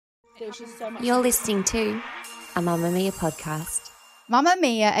There was just so much. You're listening to a Mamma Mia podcast. Mamma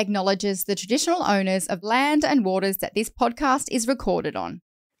Mia acknowledges the traditional owners of land and waters that this podcast is recorded on.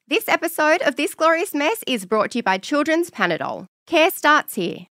 This episode of This Glorious Mess is brought to you by Children's Panadol. Care starts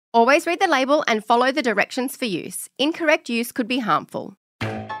here. Always read the label and follow the directions for use. Incorrect use could be harmful.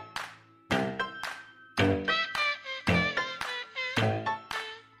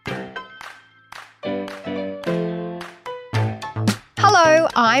 Hello,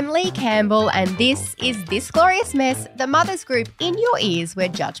 I'm Lee Campbell and this is This Glorious Mess, the mothers group in your ears where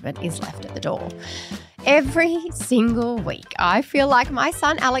judgment is left at the door. Every single week, I feel like my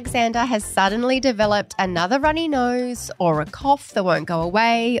son Alexander has suddenly developed another runny nose or a cough that won't go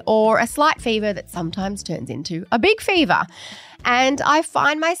away or a slight fever that sometimes turns into a big fever. And I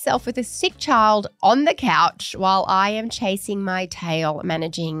find myself with a sick child on the couch while I am chasing my tail,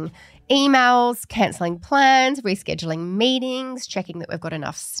 managing emails, cancelling plans, rescheduling meetings, checking that we've got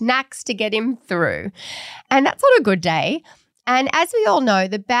enough snacks to get him through. And that's not a good day. And as we all know,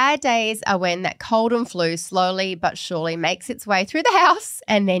 the bad days are when that cold and flu slowly but surely makes its way through the house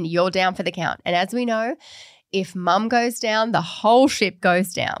and then you're down for the count. And as we know, if mum goes down, the whole ship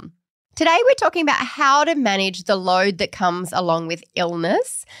goes down. Today we're talking about how to manage the load that comes along with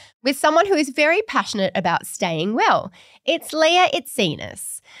illness with someone who is very passionate about staying well. It's Leah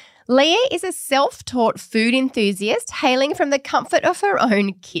Itsinas. Leah is a self-taught food enthusiast hailing from the comfort of her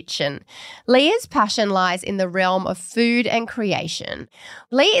own kitchen. Leah's passion lies in the realm of food and creation.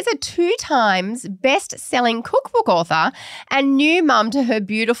 Leah is a 2 times best-selling cookbook author and new mum to her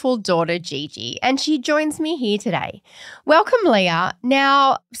beautiful daughter Gigi, and she joins me here today. Welcome, Leah.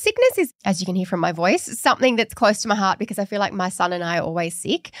 Now, sickness is, as you can hear from my voice, something that's close to my heart because I feel like my son and I are always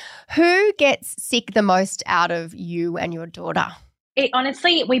sick. Who gets sick the most out of you and your daughter?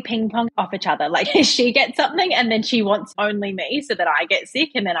 Honestly, we ping pong off each other. Like she gets something and then she wants only me so that I get sick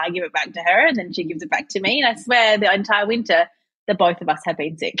and then I give it back to her and then she gives it back to me. And I swear the entire winter, the both of us have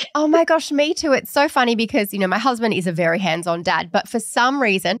been sick. Oh my gosh, me too. It's so funny because, my husband is a very hands-on dad, but for some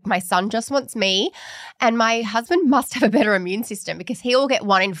reason, my son just wants me and my husband must have a better immune system because he will get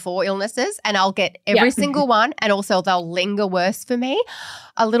 1 in 4 illnesses and I'll get every single one and also they'll linger worse for me.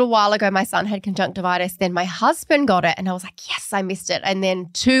 A little while ago, my son had conjunctivitis, then my husband got it and I was like, yes, I missed it. And then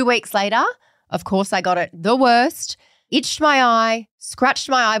 2 weeks later, of course, I got it the worst, itched my eye, scratched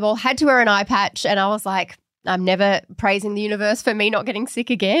my eyeball, had to wear an eye patch and I was like, I'm never praising the universe for me not getting sick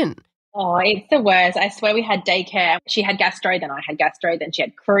again. Oh, it's the worst. I swear we had daycare. She had gastro, then I had gastro, then she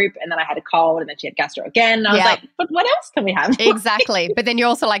had croup, and then I had a cold, and then she had gastro again. And I was like, but what else can we have? Exactly. But then you're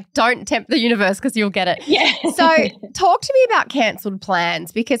also like, don't tempt the universe because you'll get it. Yeah. So talk to me about cancelled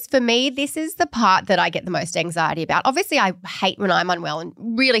plans because for me, this is the part that I get the most anxiety about. Obviously, I hate when I'm unwell and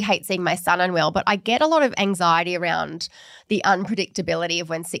really hate seeing my son unwell, but I get a lot of anxiety around the unpredictability of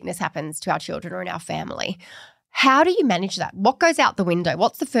when sickness happens to our children or in our family. How do you manage that? What goes out the window?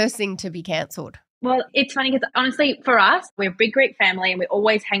 What's the first thing to be cancelled? Well, it's funny because honestly, for us, we're a big Greek family and we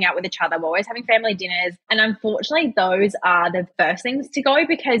always hang out with each other. We're always having family dinners. And unfortunately, those are the first things to go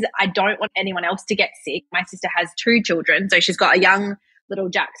because I don't want anyone else to get sick. My sister has 2 children. So she's got a young little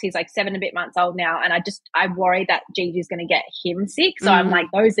Jax. He's like 7 and a bit months old now. And I worry that Gigi's going to get him sick. So I'm like,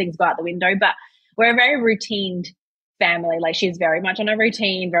 those things go out the window. But we're a very routine family. Like she's very much on a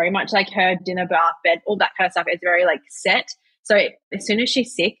routine, very much like her dinner, bath, bed, all that kind of stuff. It's very like set. So as soon as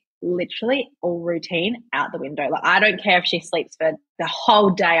she's sick, literally all routine out the window. Like I don't care if she sleeps for the whole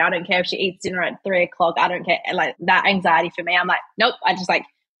day. I don't care if she eats dinner at 3 o'clock. I don't care. Like that anxiety for me, I'm like, nope, I just like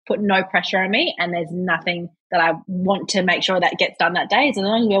put no pressure on me and there's nothing that I want to make sure that gets done that day. As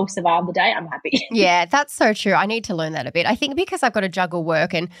long as we all survive the day, I'm happy. Yeah, that's so true. I need to learn that a bit. I think because I've got to juggle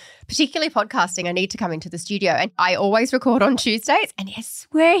work and particularly podcasting, I need to come into the studio and I always record on Tuesdays and I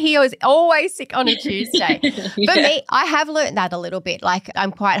swear he was always sick on a Tuesday. For me, I have learned that a little bit. Like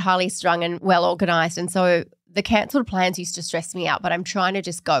I'm quite highly strung and well organised and so the cancelled plans used to stress me out, but I'm trying to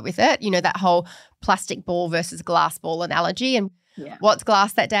just go with it. That whole plastic ball versus glass ball analogy and what's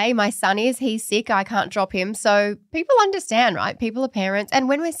glass that day? My son he's sick. I can't drop him. So people understand, right? People are parents. And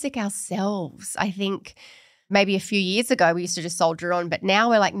when we're sick ourselves, I think maybe a few years ago we used to just soldier on, but now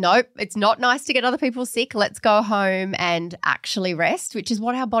we're like, nope, it's not nice to get other people sick. Let's go home and actually rest, which is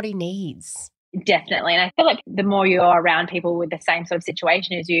what our body needs. Definitely. And I feel like the more you're around people with the same sort of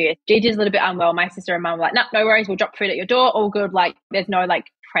situation as you, Gigi's a little bit unwell. My sister and mum were like, no worries. We'll drop food at your door. All good. Like there's no like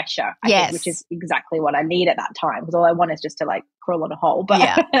pressure, I think, which is exactly what I need at that time because all I want is just to like crawl on a hole. But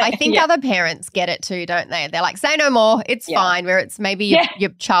yeah, I think other parents get it too, don't they? They're like, say no more, it's fine, where it's maybe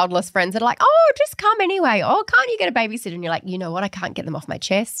your childless friends that are like, oh, just come anyway. Oh, can't you get a babysitter? And you're like, you know what, I can't get them off my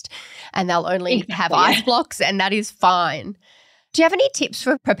chest and they'll only have ice blocks and that is fine. Do you have any tips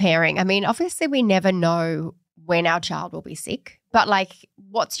for preparing? I mean, obviously we never know when our child will be sick, but like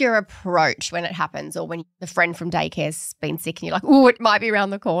what's your approach when it happens or when the friend from daycare's been sick and you're like, oh, it might be around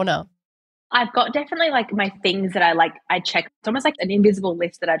the corner? I've got definitely like my things that I check. It's almost like an invisible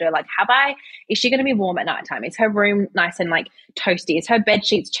list that I do. Like, is she going to be warm at nighttime? Is her room nice and like toasty? Is her bed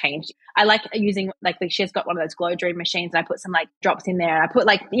sheets changed? I like using like she's got one of those Glow Dream machines and I put some like drops in there. And I put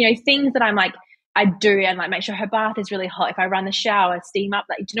like, things that I'm like, I do and like make sure her bath is really hot. If I run the shower, steam up,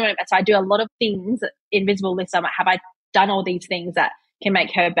 like, do you know what I mean? So I do a lot of things, invisible lists. I'm like, have I done all these things that can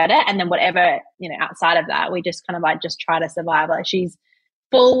make her better? And then whatever, outside of that, we just kind of like just try to survive. Like she's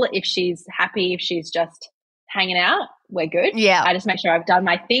full, if she's happy, if she's just hanging out, we're good. Yeah. I just make sure I've done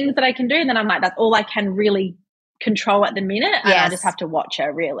my things that I can do. And then I'm like, that's all I can really control at the minute. And I just have to watch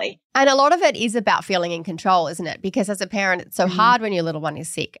her really. And a lot of it is about feeling in control, isn't it? Because as a parent, it's so hard when your little one is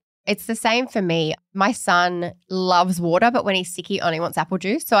sick. It's the same for me. My son loves water, but when he's sick, he only wants apple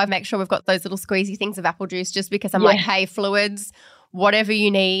juice. So I make sure we've got those little squeezy things of apple juice just because I'm like, hey, fluids, whatever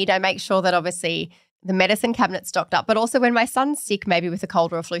you need. I make sure that obviously the medicine cabinet's stocked up. But also when my son's sick, maybe with a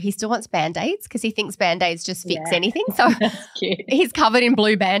cold or a flu, he still wants Band-Aids because he thinks Band-Aids just fix anything. So he's covered in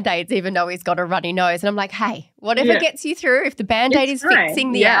blue Band-Aids even though he's got a runny nose. And I'm like, hey, whatever gets you through, if the Band-Aid is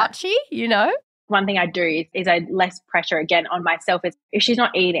fixing the ouchie, One thing I do is I less pressure again on myself is if she's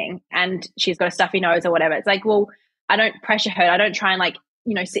not eating and she's got a stuffy nose or whatever, it's like, well, I don't pressure her. I don't try and like,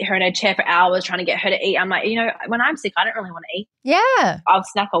 sit her in a chair for hours trying to get her to eat. I'm like, when I'm sick, I don't really want to eat. Yeah. I'll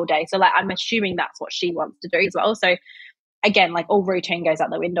snack all day. So like, I'm assuming that's what she wants to do as well. So again, like all routine goes out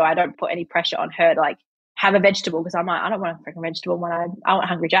the window. I don't put any pressure on her to like have a vegetable because I'm like, I don't want a freaking vegetable when I want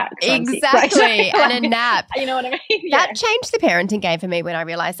Hungry Jack. So exactly. And a nap. You know what I mean? That changed the parenting game for me when I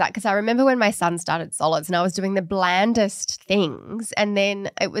realized that because I remember when my son started solids and I was doing the blandest things and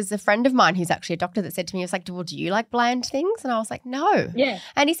then it was a friend of mine who's actually a doctor that said to me, he was like, well, do you like bland things? And I was like, no. Yeah.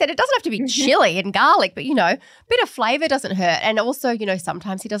 And he said, it doesn't have to be chili and garlic, but, a bit of flavor doesn't hurt. And also,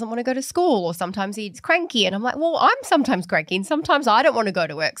 sometimes he doesn't want to go to school or sometimes he's cranky. And I'm like, well, I'm sometimes cranky and sometimes I don't want to go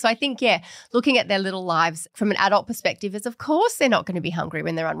to work. So I think, looking at their little lives from an adult perspective is, of course, they're not going to be hungry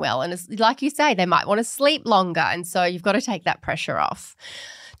when they're unwell. And it's, like you say, they might want to sleep longer. And so you've got to take that pressure off.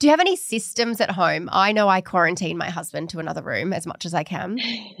 Do you have any systems at home? I know I quarantine my husband to another room as much as I can,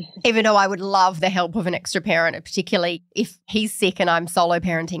 even though I would love the help of an extra parent, particularly if he's sick and I'm solo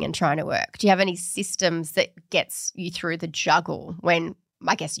parenting and trying to work. Do you have any systems that gets you through the juggle when,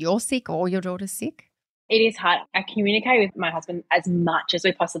 I guess, you're sick or your daughter's sick? It is hard. I communicate with my husband as much as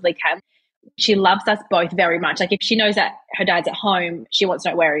we possibly can. She loves us both very much. Like if she knows that her dad's at home, she wants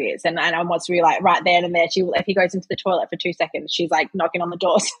to know where he is and wants to be like right then and there. If he goes into the toilet for 2 seconds, she's like knocking on the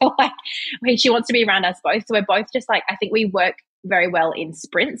door. So like she wants to be around us both. So we're both just like, I think we work very well in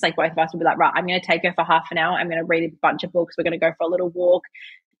sprints. Like both of us will be like, right, I'm going to take her for half an hour. I'm going to read a bunch of books. We're going to go for a little walk,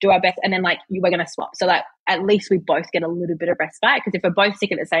 do our best. And then like we're going to swap. So like at least we both get a little bit of respite because if we're both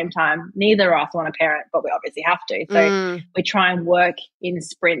sick at the same time, neither of us want to parent, but we obviously have to. So we try and work in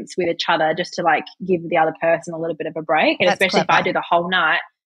sprints with each other just to like give the other person a little bit of a break. And That's especially clever. if I do the whole night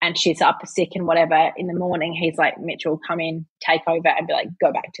and she's up sick and whatever in the morning, he's like, Mitchell, come in, take over and be like,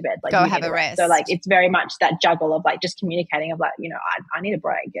 go back to bed. Like Go you have need a rest. So like it's very much that juggle of like just communicating of like, I need a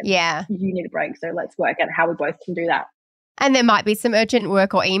break and you need a break. So let's work out how we both can do that. And there might be some urgent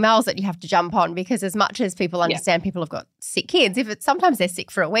work or emails that you have to jump on because as much as people understand people have got sick kids, sometimes they're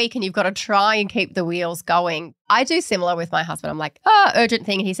sick for a week and you've got to try and keep the wheels going. I do similar with my husband. I'm like, urgent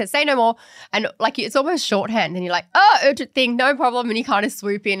thing. And he says, say no more. And like it's almost shorthand. And you're like, urgent thing, no problem. And you kind of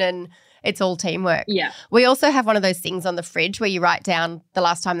swoop in and it's all teamwork. Yeah. We also have one of those things on the fridge where you write down the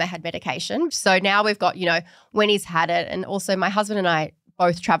last time they had medication. So now we've got, when he's had it. And also my husband and I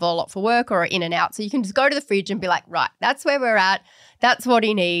both travel a lot for work or are in and out. So you can just go to the fridge and be like, right, that's where we're at. That's what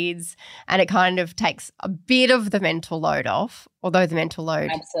he needs. And it kind of takes a bit of the mental load off, although the mental load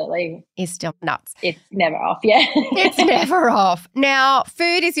absolutely is still nuts. It's never off. Yeah. It's never off. Now,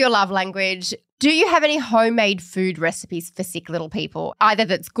 food is your love language. Do you have any homemade food recipes for sick little people, either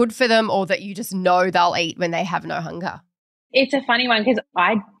that's good for them or that you just know they'll eat when they have no hunger? It's a funny one because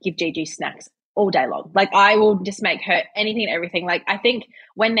I give Gigi snacks all day long. Like I will just make her anything and everything. Like I think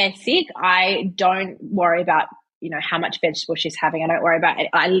when they're sick, I don't worry about, how much vegetable she's having. I don't worry about it.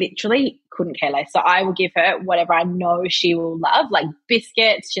 I literally couldn't care less. So I will give her whatever I know she will love, like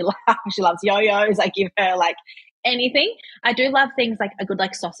biscuits. She loves yo-yos. I give her like anything. I do love things like a good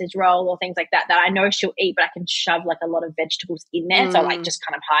like sausage roll or things like that I know she'll eat, but I can shove like a lot of vegetables in there. So like just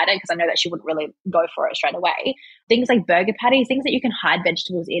kind of hide it because I know that she wouldn't really go for it straight away. Things like burger patties, things that you can hide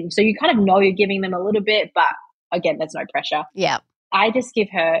vegetables in. So you kind of know you're giving them a little bit, but again, there's no pressure. Yeah. I just give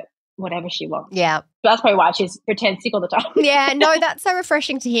her whatever she wants. Yeah. That's probably why she's pretends sick all the time. Yeah, no, that's so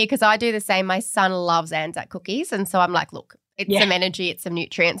refreshing to hear because I do the same. My son loves Anzac cookies, and so I'm like, look, it's some energy, it's some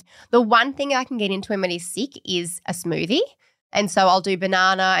nutrients. The one thing I can get into him when he's sick is a smoothie. And so I'll do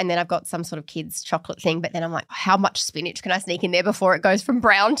banana and then I've got some sort of kids chocolate thing. But then I'm like, how much spinach can I sneak in there before it goes from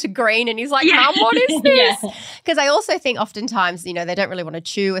brown to green? And he's like, Mum, what is this? Because I also think oftentimes, they don't really want to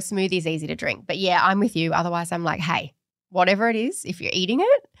chew. A smoothie is easy to drink. But yeah, I'm with you. Otherwise, I'm like, hey, whatever it is, if you're eating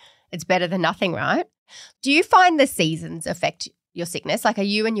it, it's better than nothing, right? Do you find the seasons affect your sickness? Like, are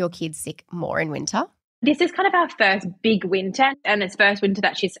you and your kids sick more in winter? This is kind of our first big winter, and it's first winter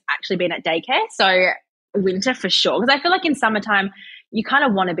that she's actually been at daycare. So winter for sure. Because I feel like in summertime, you kind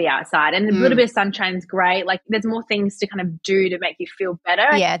of want to be outside and a little bit of sunshine's great. Like there's more things to kind of do to make you feel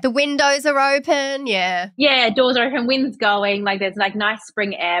better. Yeah, the windows are open. Yeah. Yeah, doors are open, wind's going. Like there's like nice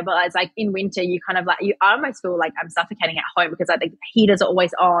spring air. But it's like in winter, you kind of like, I almost feel like I'm suffocating at home because like the heaters are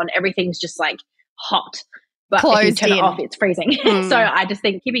always on. Everything's just like hot. But if you turn it off, it's freezing. So I just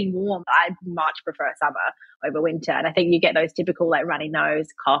think keeping warm, I much prefer summer over winter. And I think you get those typical like runny nose,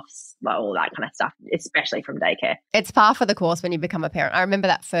 coughs, all that kind of stuff, especially from daycare. It's par for the course when you become a parent. I remember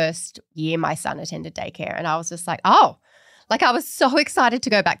that first year my son attended daycare and I was just like, oh, like I was so excited to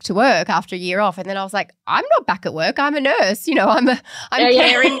go back to work after a year off. And then I was like, I'm not back at work. I'm a nurse. I'm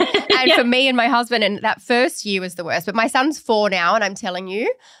caring. And for me and my husband, and that first year was the worst. But my son's 4 now and I'm telling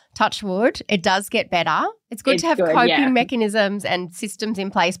you, touch wood, it does get better. It's good to have coping mechanisms and systems in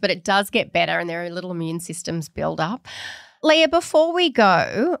place, but it does get better and there are little immune systems build up. Leah, before we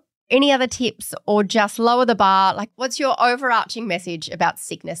go, any other tips or just lower the bar? Like what's your overarching message about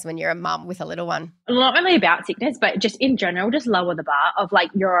sickness when you're a mum with a little one? Not really about sickness, but just in general, just lower the bar of like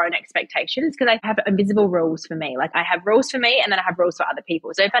your own expectations because I have invisible rules for me. Like I have rules for me and then I have rules for other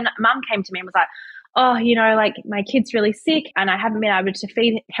people. So if a mum came to me and was like, oh, like my kid's really sick and I haven't been able to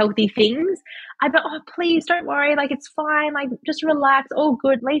feed healthy things, I'd be like, oh, please don't worry. Like, it's fine. Like, just relax. All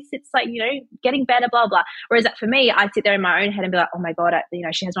good. At least it's like, getting better, blah, blah. Whereas for me, I'd sit there in my own head and be like, oh my God,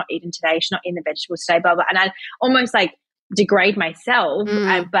 she has not eaten today. She's not eating the vegetables today, blah, blah. And I'd almost like degrade myself,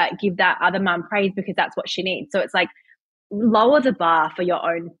 but give that other mum praise because that's what she needs. So it's like, lower the bar for your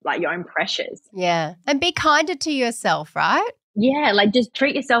own pressures. Yeah. And be kinder to yourself, right? Yeah, like just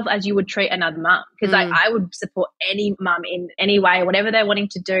treat yourself as you would treat another mum because like I would support any mum in any way, whatever they're wanting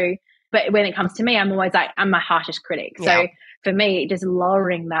to do. But when it comes to me, I'm always like, I'm my harshest critic. So for me, just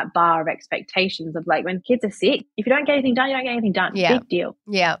lowering that bar of expectations of like when kids are sick, if you don't get anything done, you don't get anything done. Yeah. Big deal.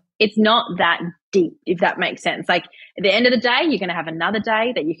 Yeah. It's not that deep, if that makes sense. Like at the end of the day, you're going to have another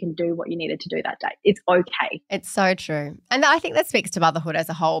day that you can do what you needed to do that day. It's okay. It's so true. And I think that speaks to motherhood as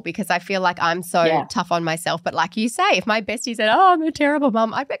a whole because I feel like I'm so tough on myself. But like you say, if my bestie said, oh, I'm a terrible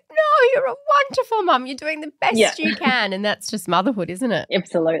mum, I'd be like, no, you're a wonderful mum. You're doing the best you can. And that's just motherhood, isn't it?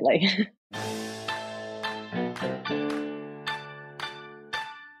 Absolutely.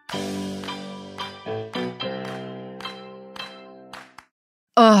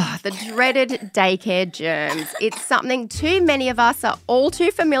 Oh, the dreaded daycare germs. It's something too many of us are all too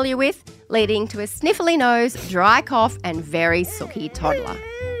familiar with, leading to a sniffly nose, dry cough, and very sooky toddler.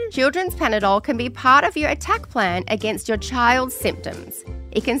 Children's Panadol can be part of your attack plan against your child's symptoms.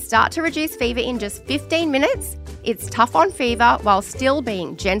 It can start to reduce fever in just 15 minutes. It's tough on fever while still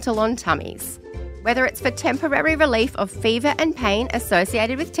being gentle on tummies. Whether it's for temporary relief of fever and pain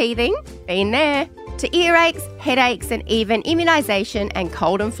associated with teething, been there, to earaches, headaches, and even immunisation and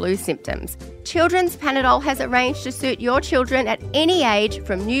cold and flu symptoms, Children's Panadol has arranged to suit your children at any age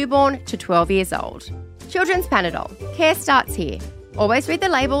from newborn to 12 years old. Children's Panadol. Care starts here. Always read the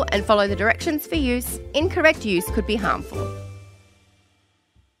label and follow the directions for use. Incorrect use could be harmful.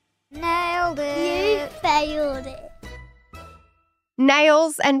 Nailed it. You failed it.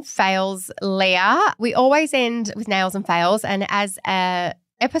 Nails and fails, Leah. We always end with nails and fails. And as an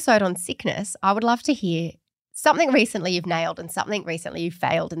episode on sickness, I would love to hear something recently you've nailed and something recently you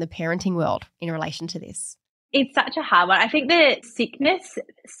failed in the parenting world in relation to this. It's such a hard one. I think the sickness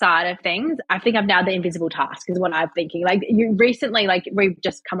side of things, I think I've nailed the invisible task is what I'm thinking. Like you recently, like we've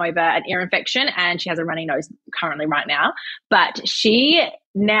just come over an ear infection and she has a runny nose currently right now. But she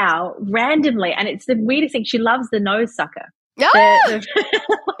now randomly, and it's the weirdest thing, she loves the nose sucker.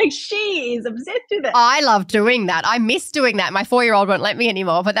 Like she is obsessed with it. I love doing that. I miss doing that. My 4-year-old won't let me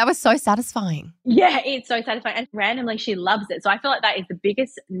anymore, but that was so satisfying. Yeah, it's so satisfying. And randomly she loves it. So I feel like that is the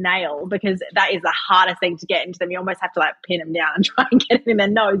biggest nail because that is the hardest thing to get into them. You almost have to like pin them down and try and get it in their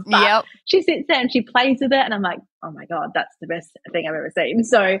nose. But she sits there and she plays with it and I'm like, oh my God, that's the best thing I've ever seen.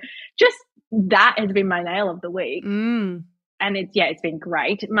 So just that has been my nail of the week. And it's been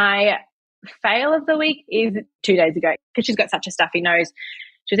great. My fail of the week is 2 days ago because she's got such a stuffy nose.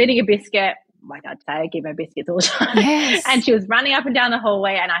 She was eating a biscuit. Like I'd say, I give her biscuits all the time. Yes. And she was running up and down the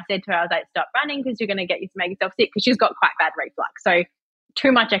hallway, and I said to her, I was like, stop running because you're going to get you to make yourself sick, because she's got quite bad reflux. So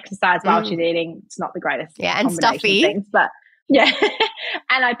too much exercise while she's eating, it's not the greatest. Yeah, and combination stuffy. of things, but yeah.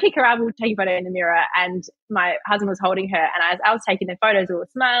 And I pick her up, we'll take a photo in the mirror, and my husband was holding her, and as I was taking the photos, we were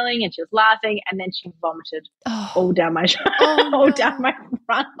smiling and she was laughing, and then she vomited all down my all down my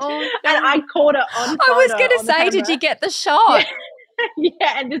front. And I caught it on photo. I was going to say, did you get the shot?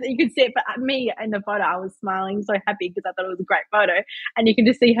 Yeah, and just, you could see it, but me in the photo, I was smiling so happy because I thought it was a great photo, and you can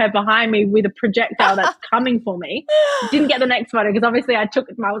just see her behind me with a projectile that's coming for me. Didn't get the next photo because obviously I took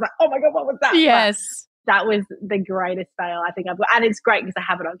it and I was like, oh my God, what was that? Yes. But that was the greatest fail I think I've got, and it's great because I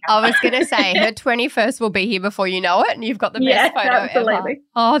have it on camera. I was going to say, her 21st will be here before you know it, and you've got the best photo absolutely. ever.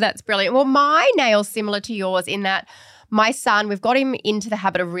 Oh, that's brilliant. Well, my nail's similar to yours in that my son, we've got him into the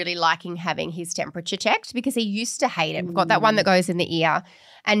habit of really liking having his temperature checked because he used to hate it. We've got that one that goes in the ear,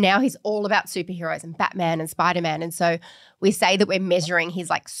 and now he's all about superheroes and Batman and Spider-Man. And so we say that we're measuring his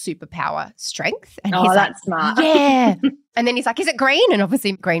like superpower strength. And he's that's like, smart. Yeah. And then he's like, is it green? And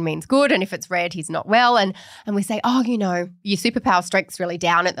obviously green means good. And if it's red, he's not well. And we say, oh, you know, your superpower strength's really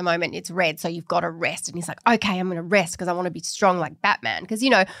down at the moment. It's red, so you've got to rest. And he's like, okay, I'm going to rest because I want to be strong like Batman. Because, you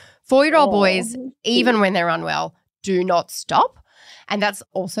know, 4-year-old boys, even when they're unwell, do not stop. And that's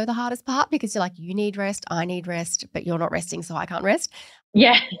also the hardest part because you're like, you need rest, I need rest, but you're not resting, so I can't rest.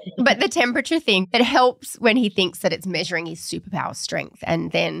 Yeah. But the temperature thing, it helps when he thinks that it's measuring his superpower strength.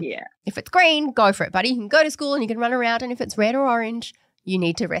 And then if it's green, go for it, buddy. You can go to school and you can run around. And if it's red or orange, you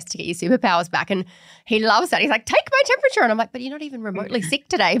need to rest to get your superpowers back. And he loves that. He's like, take my temperature. And I'm like, but you're not even remotely sick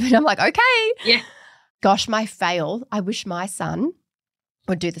today. But I'm like, okay. Yeah. Gosh, my fail. I wish my son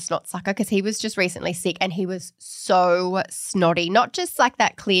would do the snot sucker because he was just recently sick and he was so snotty. Not just like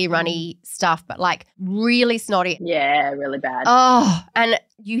that clear, runny stuff, but like really snotty. Yeah, really bad. Oh, and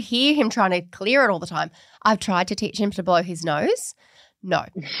you hear him trying to clear it all the time. I've tried to teach him to blow his nose. No.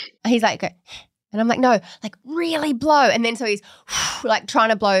 He's like, okay. And I'm like, no, like really blow. And then so he's like trying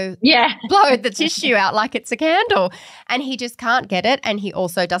to blow the tissue out like it's a candle. And he just can't get it. And he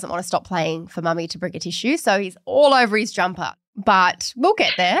also doesn't want to stop playing for mummy to bring a tissue. So he's all over his jumper. But we'll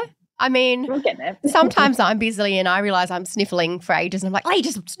get there. I mean, we'll get there. Sometimes I'm busy and I realise I'm sniffling for ages and I'm like, Lee,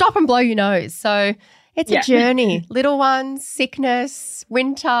 just stop and blow your nose. So it's a journey. Little ones, sickness,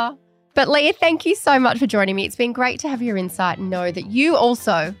 winter. But Leah, thank you so much for joining me. It's been great to have your insight and know that you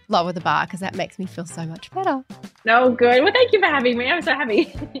also lower the bar because that makes me feel so much better. No, good. Well, thank you for having me. I'm so happy.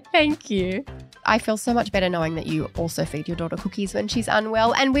 Thank you. I feel so much better knowing that you also feed your daughter cookies when she's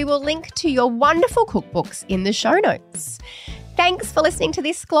unwell, and we will link to your wonderful cookbooks in the show notes. Thanks for listening to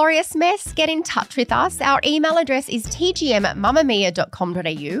This Glorious Mess. Get in touch with us. Our email address is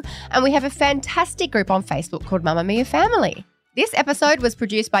tgm@mamamia.com.au, and we have a fantastic group on Facebook called Mamma Mia Family. This episode was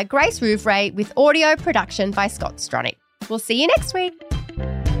produced by Grace Rouvray with audio production by Scott Stronach. We'll see you next week.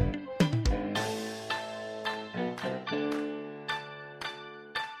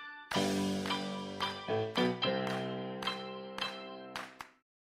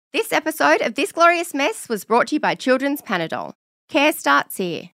 This episode of This Glorious Mess was brought to you by Children's Panadol. Care starts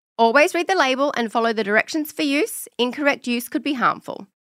here. Always read the label and follow the directions for use. Incorrect use could be harmful.